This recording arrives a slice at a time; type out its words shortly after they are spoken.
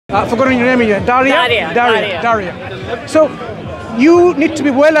I've forgotten your name again. Daria. So you need to be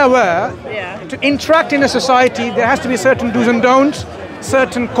well aware to interact in a society. There has to be certain do's and don'ts,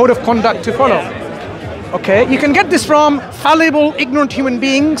 certain code of conduct to follow. Okay, you can get this from fallible, ignorant human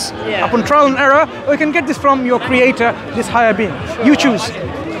beings upon trial and error, or you can get this from your creator, this higher being. You choose.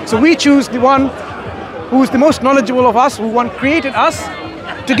 So we choose the one who is the most knowledgeable of us, who one created us,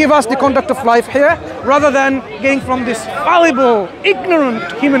 to give us the conduct of life here, rather than getting from this fallible, ignorant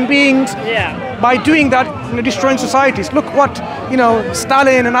human beings. By doing that, destroying societies. Look what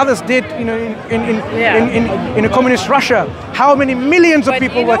Stalin and others did, in a communist Russia. How many millions of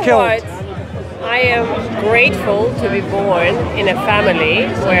people were killed? What? I am grateful to be born in a family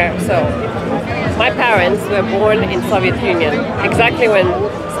where, my parents were born in Soviet Union, exactly when,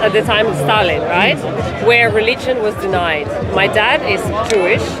 at the time of Stalin, right? Where religion was denied. My dad is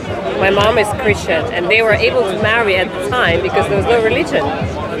Jewish, my mom is Christian, and they were able to marry at the time because there was no religion.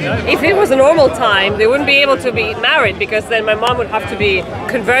 If it was a normal time, they wouldn't be able to be married, because then my mom would have to be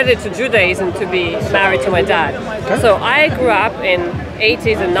converted to Judaism to be married to my dad. So I grew up in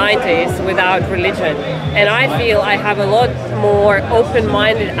 80s and 90s without religion, and I feel I have a lot more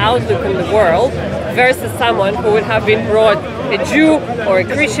open-minded outlook on the world versus someone who would have been brought a Jew or a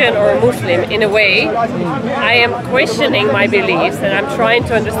Christian or a Muslim. In a way, I am questioning my beliefs, and I'm trying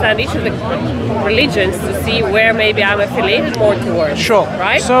to understand each of the religions to see where maybe I'm affiliated more towards. Sure.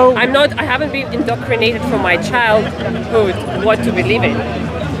 Right? So I haven't been indoctrinated from my childhood what to believe in.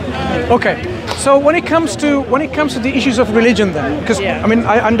 Okay. So when it comes to the issues of religion, then, because I mean,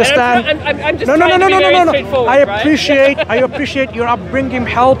 I understand. I'm just no. I appreciate your upbringing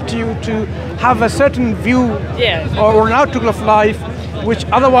helped you to have a certain view or an outlook of life, which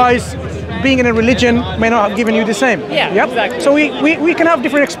otherwise, being in a religion, may not have given you the same. Exactly. So we can have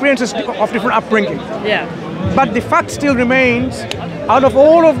different experiences of different upbringing. But the fact still remains, out of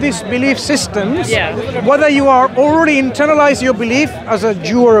all of these belief systems, whether you are already internalized your belief as a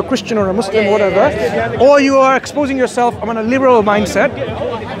Jew or a Christian or a Muslim, or you are exposing yourself on a liberal mindset,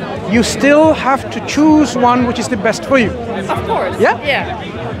 you still have to choose one which is the best for you. Of course.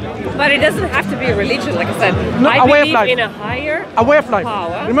 But it doesn't have to be a religion, like I said. No, I believe in a higher way of life.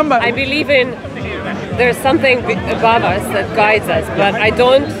 Power. Remember, I believe in there's something above us that guides us, but I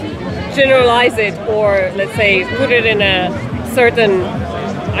don't generalize it, or let's say put it in a certain,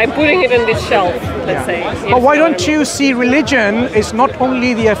 I'm putting it in this shelf, let's say. But why don't you see religion is not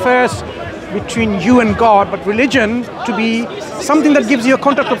only the affairs between you and God, but religion to be something that gives you a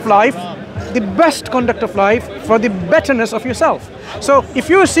conduct of life, the best conduct of life for the betterness of yourself. So if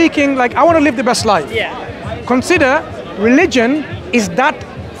you're seeking, like, I want to live the best life, consider religion is that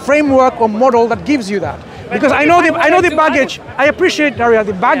framework or model that gives you that. Because I know the baggage. I appreciate, Daria,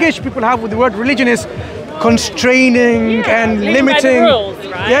 the baggage people have with the word religion is constraining and limiting. By the rules,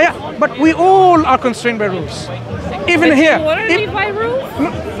 right? But we all are constrained by rules. Even here. Do you want to live by rules?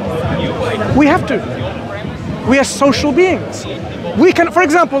 No, we have to. We are social beings. We can, for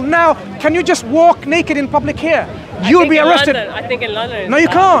example, now, can you just walk naked in public here? You'll be arrested. I think in London. No, you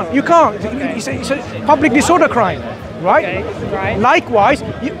can't. You can't. It's a public disorder crime, right? Right. Likewise,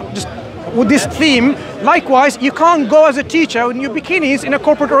 just with this theme, likewise, you can't go as a teacher in your bikinis in a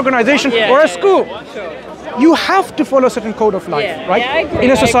corporate organization or a school. You have to follow a certain code of life, right? I agree.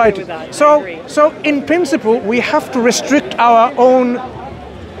 In a society. I agree with that. So in principle, we have to restrict our own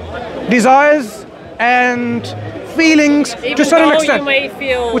desires and feelings to a certain extent. You may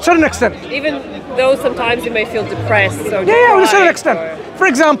feel, with certain extent. Even though sometimes you may feel depressed. Or yeah, with a certain extent. For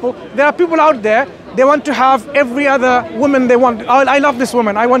example, there are people out there, they want to have every other woman they want. I love this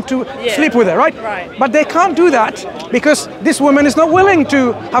woman, I want to sleep with her, right? But they can't do that because this woman is not willing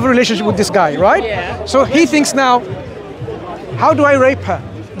to have a relationship with this guy, right? So he thinks now, how do I rape her?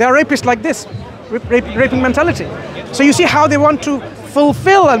 There are rapists like this, raping mentality. So you see how they want to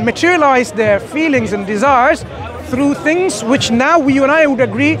fulfill and materialize their feelings and desires through things which now you and I would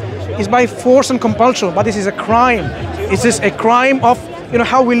agree is by force and compulsion, but this is a crime. It's just a crime of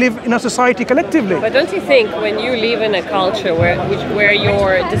how we live in a society collectively. But don't you think when you live in a culture where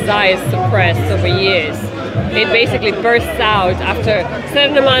your desire is suppressed over years, it basically bursts out after a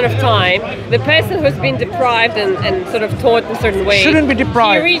certain amount of time, the person who's been deprived and sort of taught in a certain way shouldn't be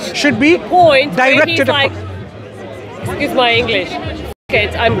deprived, should be point directed. Where he's like, excuse my English, okay,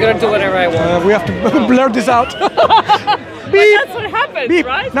 I'm gonna do whatever I want. We have to blur this out. That's what happens,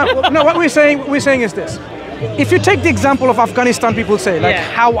 right? No, what we're saying is this. If you take the example of Afghanistan, people say, like,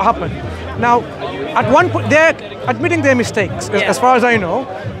 how happened? Now, at one point, they're admitting their mistakes, as far as I know.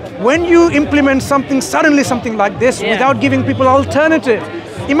 When you implement suddenly something like this, without giving people alternative.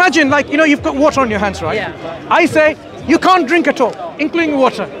 Imagine, like, you've got water on your hands, right? I say, you can't drink at all. including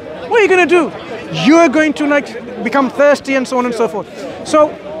water. What are you going to do? You're going to like become thirsty and so on and so forth. So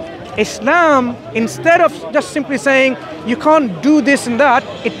Islam, instead of just simply saying you can't do this and that,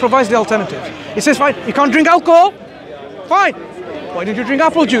 it provides the alternative. It says, fine, you can't drink alcohol? Fine. Why don't you drink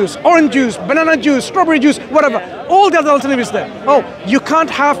apple juice, orange juice, banana juice, strawberry juice, whatever. All the other alternatives there. Oh, you can't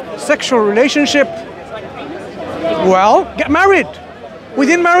have sexual relationship. Well, get married.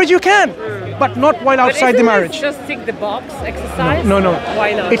 Within marriage you can, but not while outside the marriage. Just tick the box exercise? No.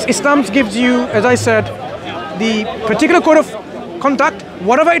 Why not? Islam gives you, as I said, the particular code of conduct.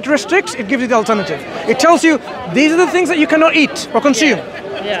 Whatever it restricts, it gives you the alternative. It tells you these are the things that you cannot eat or consume.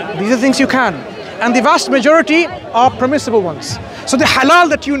 Yeah. These are the things you can. And the vast majority are permissible ones. So the halal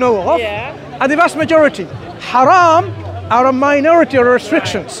that you know of are the vast majority. Haram are a minority or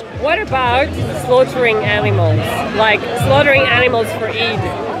restrictions. What about slaughtering animals? Like slaughtering animals for Eid,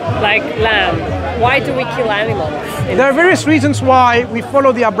 like lamb. Why do we kill animals? There are various reasons why we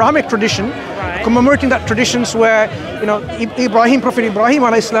follow the Abrahamic tradition, commemorating that traditions where, you know, Prophet Ibrahim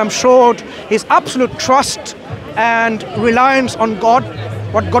alayhi salam showed his absolute trust and reliance on God.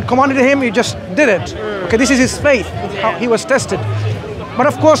 What God commanded him, he just did it. Okay, this is his faith, how he was tested. But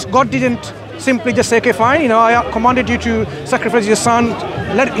of course, God didn't simply just say, okay, fine, you know, I commanded you to sacrifice your son,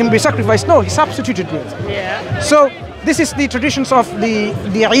 let him be sacrificed. No, he substituted with. So this is the traditions of the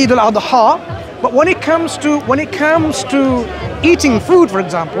Eid al-Adha. But when it comes to eating food, for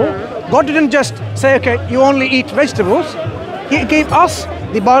example, God didn't just say, okay, you only eat vegetables. He gave us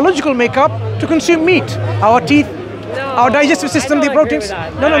the biological makeup to consume meat. Our teeth, our digestive system, the proteins.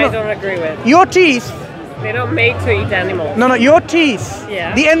 No, I don't agree with. Your teeth. They're not made to eat animals. No, your teeth,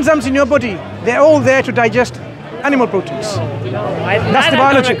 the enzymes in your body, they're all there to digest animal proteins. That's the biology.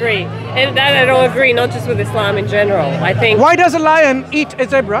 I don't agree. And that I don't agree, not just with Islam in general. I think. Why does a lion eat a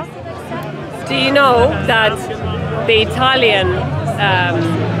zebra? Do you know that the Italian,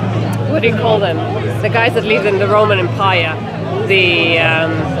 what do you call them? The guys that lived in the Roman Empire.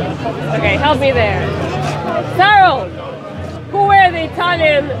 Okay, help me there. Sarah, who were the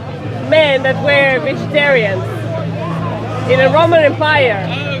Italian men that were vegetarians in the Roman Empire?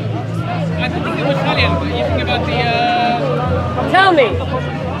 I don't think it was Italian, but you think about the... Tell me.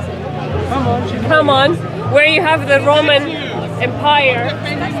 Come on. Where you have the Roman Empire.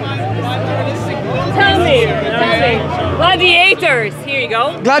 Tell me. Gladiators. Here you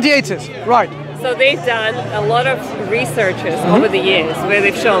go. Gladiators, right. So they've done a lot of researches over the years where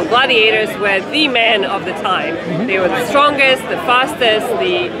they've shown gladiators were the men of the time. They were the strongest, the fastest,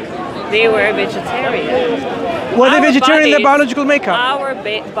 they were vegetarian. Were they vegetarian in their biological makeup? Our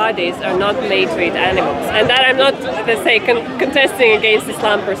bodies are not made to eat animals. And that I'm not, let's say, contesting against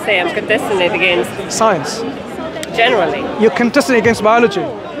Islam per se, I'm contesting it against... Science. Generally. You're contesting against biology.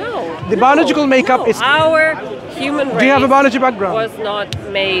 No. The biological makeup is... Our human race... Do you have a biology background? ...was not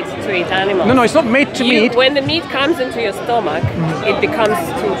made to eat animals. No, it's not made to eat. When the meat comes into your stomach, it becomes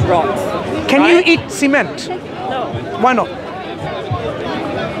to rot. Can you eat cement? No. Why not?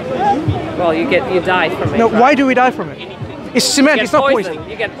 Well, you die from it. No, why do we die from it? It's cement, it's not poison.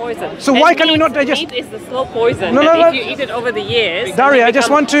 You get poison. So why can we not digest? Meat is the slow poison. No, if you eat it over the years, Daria, I just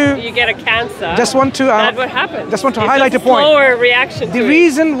want to... You get a cancer. Just want to... That's what happens. Just want to highlight a point. Slower reaction the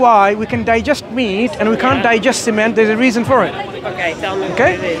reason why we can digest meat and we can't digest cement, there's a reason for it. Okay, tell me what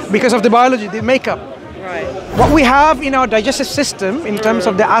it is. Because of the biology, the makeup. Right. What we have in our digestive system in terms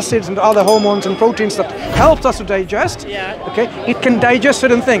of the acids and the other hormones and proteins that helps us to digest, it can digest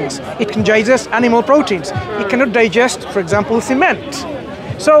certain things. It can digest animal proteins. It cannot digest, for example, cement.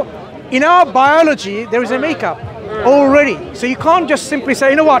 So in our biology, there is a makeup already. So you can't just simply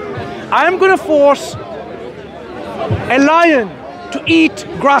say, you know what, I'm going to force a lion to eat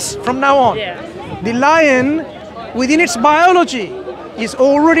grass from now on. The lion, within its biology, is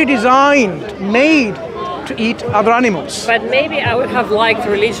already designed, made to eat other animals. But maybe I would have liked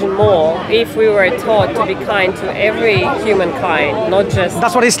religion more if we were taught to be kind to every humankind, not just...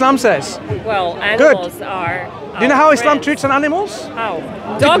 That's what Islam says. Well, animals are... Do you know how Islam treats an animals? How?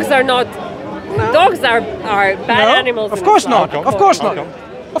 Dogs are not... No. Dogs are bad animals. Of course not. Of course not.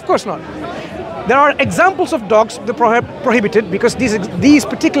 Of course not. There are examples of dogs that are prohibited because these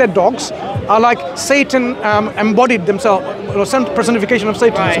particular dogs are like Satan embodied themselves, or some personification of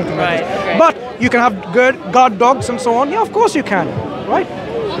Satan or something like that. Okay. But you can have guard dogs and so on. Yeah, of course you can, right?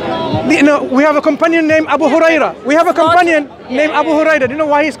 We have a companion named Abu Huraira. We have a companion named Abu Huraira. Do you know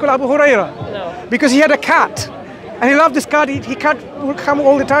why he's called Abu Huraira? No. Because he had a cat. And he loved this cat. He cat would come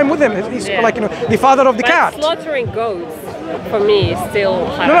all the time with him. He's like, the father of the cat. Slaughtering goats, for me, is still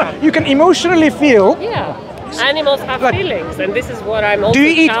haram. No, you can emotionally feel. feelings. Animals have feelings, and this is what I'm also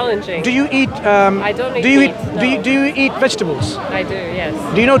challenging. Do you eat? I don't eat meat, no. Do you eat vegetables? I do,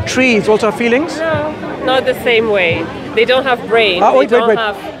 yes. Do you know trees also have feelings? No, not the same way. They don't have brain. Wait.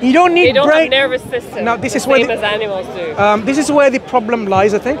 You don't need They don't brain. have nervous system. Now, this is same as animals do. This is where the problem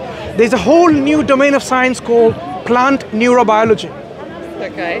lies, I think. There's a whole new domain of science called plant neurobiology.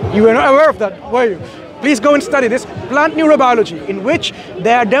 Okay. You were not aware of that, were you? Please go and study this. Plant neurobiology, in which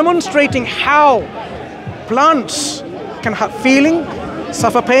they are demonstrating how plants can have feeling,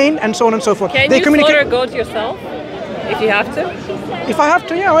 suffer pain, and so on and so forth. Can you slaughter a goat yourself, if you have to? If I have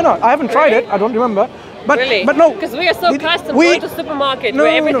to, yeah, why not? I haven't tried it, I don't remember. But, really? But no. Because we are so accustomed to going to supermarket where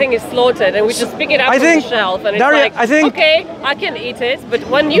everything is slaughtered and we just pick it up from the shelf and Daria, it's like, okay, I can eat it, but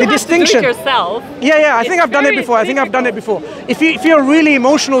when you have to do it yourself... Yeah, I think I've done it before. If you're really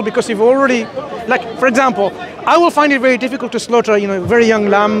emotional because you've already... Like, for example, I will find it very difficult to slaughter, very young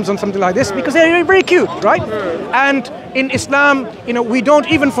lambs and something like this because they're very cute, right? And in Islam, we don't,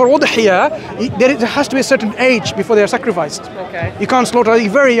 even for udhiyah, there has to be a certain age before they are sacrificed. Okay. You can't slaughter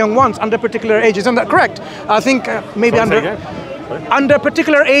very young ones under a particular age. Isn't that correct? I think maybe under a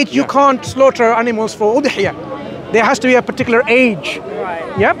particular age, you can't slaughter animals for udhiyah. There has to be a particular age.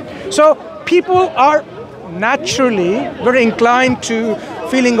 Right. Yep. So people are naturally very inclined to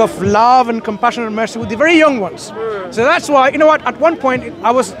feeling of love and compassion and mercy with the very young ones. So that's why, at one point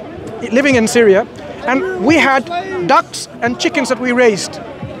I was living in Syria and we had ducks and chickens that we raised.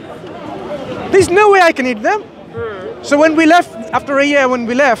 There's no way I can eat them. So when we left, after a year when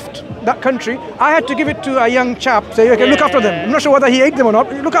we left that country, I had to give it to a young chap, say, okay, look after them. I'm not sure whether he ate them or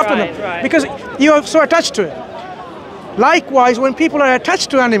not, look after them. Because you are so attached to it. Likewise, when people are attached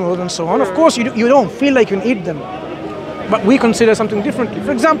to animals and so on, of course you don't feel like you can eat them. But we consider something differently.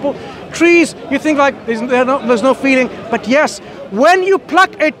 For example, trees, you think like there's no feeling, but yes, when you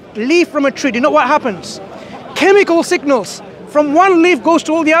pluck a leaf from a tree, do you know what happens? Chemical signals from one leaf goes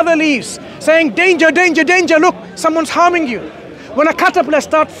to all the other leaves, saying danger, danger, danger, look, someone's harming you. When a caterpillar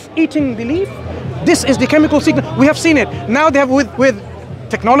starts eating the leaf, this is the chemical signal. We have seen it. Now they have with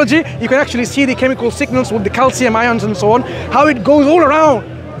technology, you can actually see the chemical signals with the calcium ions and so on, how it goes all around.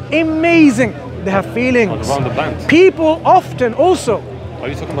 Amazing. They have feelings. Around the plants. People often also. Are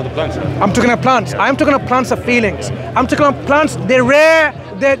you talking about the plants? I'm talking about plants. I'm talking about plants of feelings. I'm talking about plants, they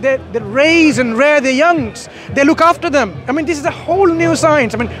raise and rear their youngs. They look after them. I mean, this is a whole new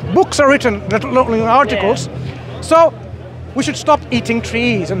science. I mean, books are written, articles. Yeah. So we should stop eating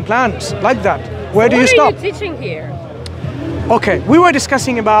trees and plants like that. Where do you stop? What are you teaching here? Okay, we were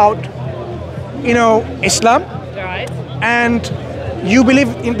discussing about, Islam. Right. And you believe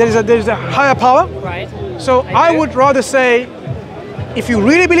there is a higher power. Right. So I would rather say, if you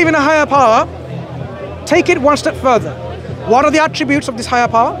really believe in a higher power, take it one step further. What are the attributes of this higher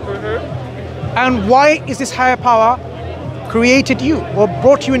power? And why is this higher power created you or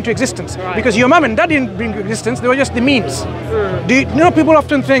brought you into existence? Right. Because your mom and dad didn't bring you into existence, they were just the means. Do you know, people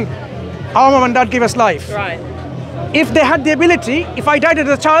often think, our mom and dad gave us life. Right. If they had the ability, if I died as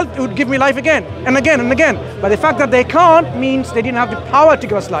a child, it would give me life again and again and again. But the fact that they can't means they didn't have the power to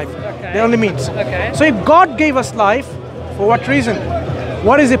give us life. Okay. They only means. Okay. So if God gave us life, for what reason?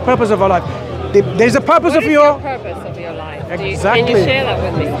 What is the purpose of our life? There's a purpose What of is your purpose of your life? Exactly. Can you share that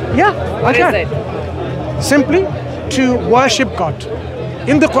with me? Yeah, What I can. is it? Simply to worship God.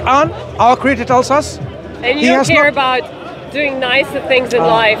 In the Quran, our Creator tells us. And you don't care about doing nicer things in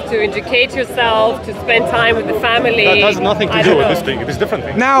life, to educate yourself, to spend time with the family. That has nothing to do with this thing. It is different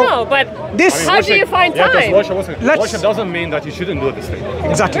thing. Now, no, but this. How do you find time? Worship doesn't mean that you shouldn't do this thing.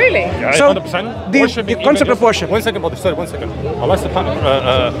 Exactly. Really? Yeah, So 100%. the concept of worship. One second, brother. Sorry, 1 second. Allah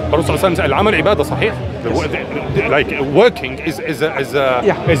subhanahu wa ta'ala said, العمل عبادة صحيح. Like working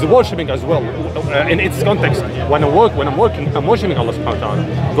is worshiping as well in its context. When I'm working, I'm worshiping Allah subhanahu wa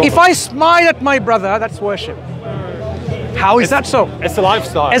ta'ala. If I smile at my brother, that's worship. How is that so? It's a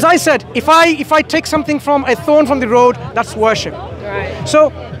lifestyle. As I said, if I take something from a thorn from the road, that's worship. Right.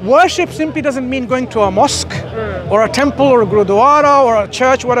 So worship simply doesn't mean going to a mosque or a temple or a gurudwara or a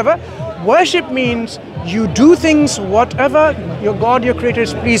church, whatever. Worship means you do things whatever your God, your Creator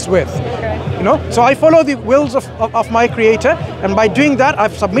is pleased with. Okay. So I follow the wills of my Creator, and by doing that,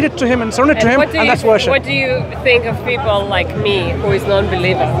 I've submitted to Him and surrendered to Him, and that's worship. What do you think of people like me, who is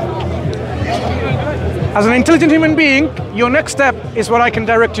non-believer? As an intelligent human being, your next step is what I can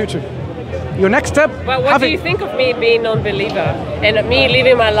direct you to. Your next step. But what do you think of me being non-believer and me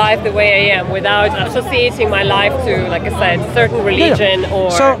living my life the way I am without associating my life to, like I said, certain religion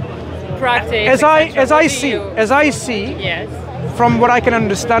or practice? As I see, yes, from what I can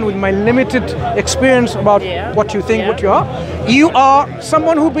understand with my limited experience about what you think, what you are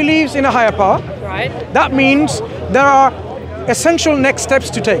someone who believes in a higher power. Right. That means there are essential next steps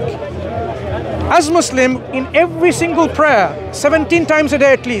to take. As Muslim, in every single prayer, 17 times a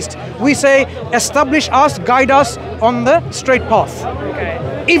day at least, we say, establish us, guide us on the straight path. Okay.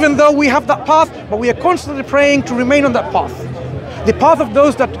 Even though we have that path, but we are constantly praying to remain on that path. The path of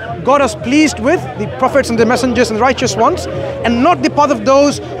those that God is pleased with, the prophets and the messengers and the righteous ones, and not the path of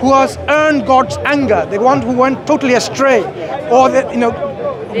those who has earned God's anger, the one who went totally astray, or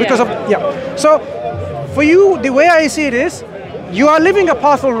because of So, for you, the way I see it is, you are living a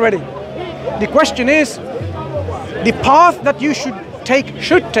path already. The question is, the path that you should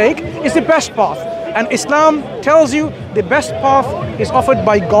take is the best path. And Islam tells you the best path is offered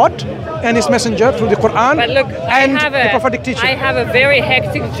by God and His Messenger through the Quran and the prophetic teaching. I have a very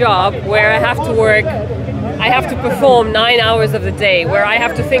hectic job where I have to work, I have to perform 9 hours of the day, where I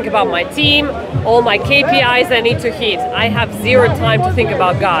have to think about my team, all my KPIs I need to hit. I have zero time to think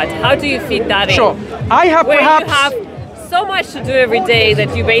about God. How do you fit that in? Sure. I have where perhaps... you have so much to do every day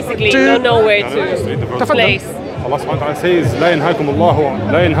that you basically don't know where to place. Allah subhanahu wa ta'ala says, لا ينهاكم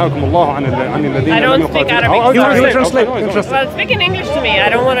الله عن الذين I don't speak Arabic. You translate. Well, speak in English to me. I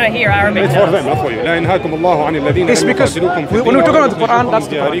don't want to hear Arabic. It's for them, not for you. لا ينهاكم الله عن الذين It's because when we talk about the Quran, that's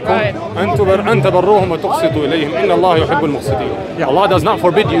the Quran. أن تبروهم وتقسطوا إليهم إن الله يحب المقسطين. Allah does not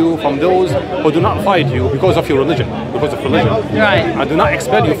forbid you from those who do not fight you because of your religion, Right. And do not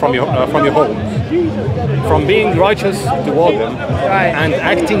expel you from your homes, from being righteous toward them, Right. and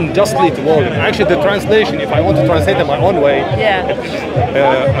acting justly toward them. Actually, the translation, if I want to translate it my own way,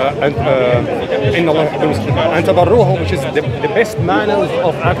 إن الله يحب المقسطين. أن تبروهم, which is the best manners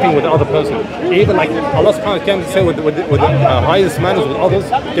of acting with the other person. Even like Allah subhanahu wa ta'ala can say with the highest manners with others,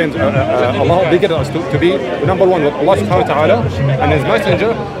 Allah obligated us to be number one with Allah subhanahu wa ta'ala and His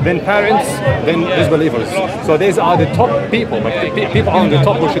Messenger, then parents, then disbelievers. So these are the top people, like the people on the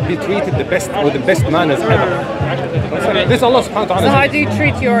top who should be treated the best with the best manners ever. This Allah subhanahu wa ta'ala. So how do you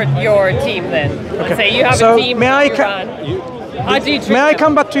treat your team then? Let's say you have a team. How do you treat May I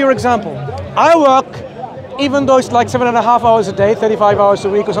come back to your example? I work, even though it's like 7.5 hours a day, 35 hours a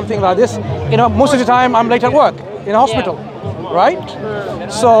week or something like this, most of the time I'm late at work in a hospital,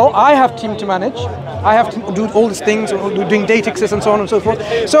 right? So I have team to manage. I have to do all these things, doing data access and so on and so forth.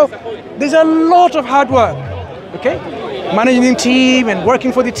 So there's a lot of hard work, okay? Managing the team and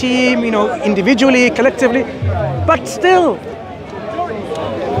working for the team, individually, collectively, but still,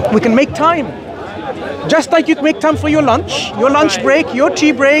 we can make time. Just like you make time for your lunch break, your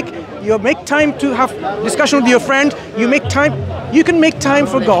tea break, you make time to have discussion with your friend, you can make time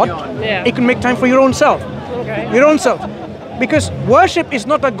for God, you can make time for your own self. Your own self. Because worship is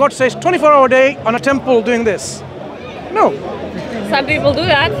not that God says 24-hour day on a temple doing this. No. Some people do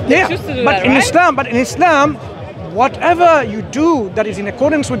that. They choose to do that, right? But in Islam, whatever you do that is in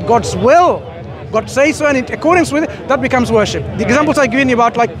accordance with God's will, God says so, and in accordance with it, that becomes worship. The examples I've given you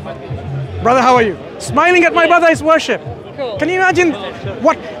about, like, brother, how are you? Smiling at my brother is worship. Cool. Can you imagine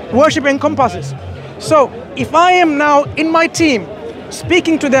what worship encompasses? So, if I am now in my team,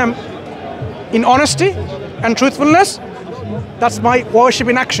 speaking to them in honesty and truthfulness, that's my worship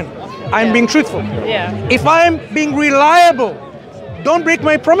in action. I'm being truthful. Yeah. If I'm being reliable, don't break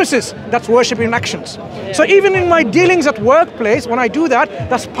my promises, that's worship in actions. Yeah. So even in my dealings at workplace, when I do that,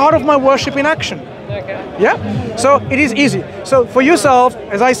 that's part of my worship in action. Okay. Yeah? So it is easy. So for yourself,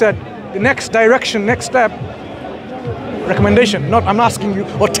 as I said, the next direction, next step, recommendation, I'm asking you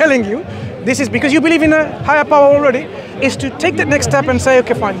or telling you, this is because you believe in a higher power already, is to take that next step and say,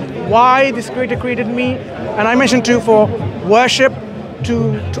 okay, fine, why this creator created me? And I mentioned too, for worship,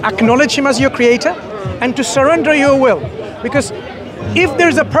 to acknowledge him as your creator and to surrender your will. Because if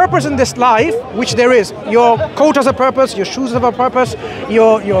there's a purpose in this life, which there is, your coat has a purpose, your shoes have a purpose,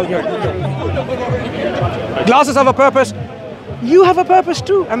 your glasses have a purpose, you have a purpose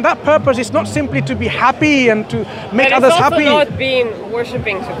too. And that purpose is not simply to be happy and to make others happy. But it's also not being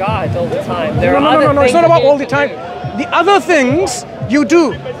worshipping to God all the time. There are no, it's not about all the time. The other things you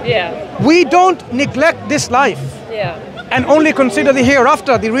do. Yeah. We don't neglect this life. Yeah. And only consider the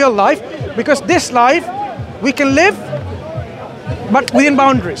hereafter, the real life, because this life we can live, but within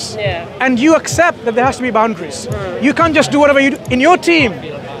boundaries. Yeah. And you accept that there has to be boundaries. You can't just do whatever you do. In your team,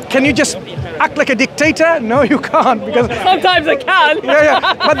 can you just act like a dictator? No, you can't, because sometimes I can.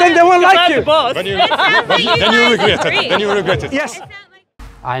 Yeah, but then they won't like you. The boss. Then you regret it. Then you regret it. Yes.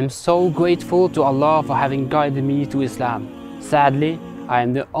 I am so grateful to Allah for having guided me to Islam. Sadly, I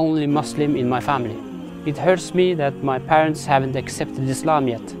am the only Muslim in my family. It hurts me that my parents haven't accepted Islam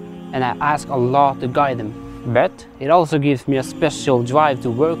yet, and I ask Allah to guide them. But it also gives me a special drive to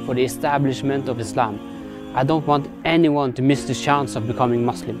work for the establishment of Islam. I don't want anyone to miss the chance of becoming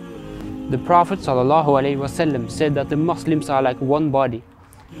Muslim. The Prophet ﷺ said that the Muslims are like one body.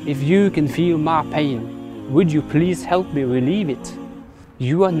 If you can feel my pain, would you please help me relieve it?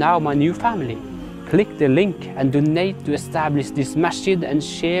 You are now my new family. Click the link and donate to establish this masjid and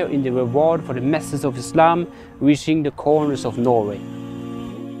share in the reward for the message of Islam reaching the corners of Norway.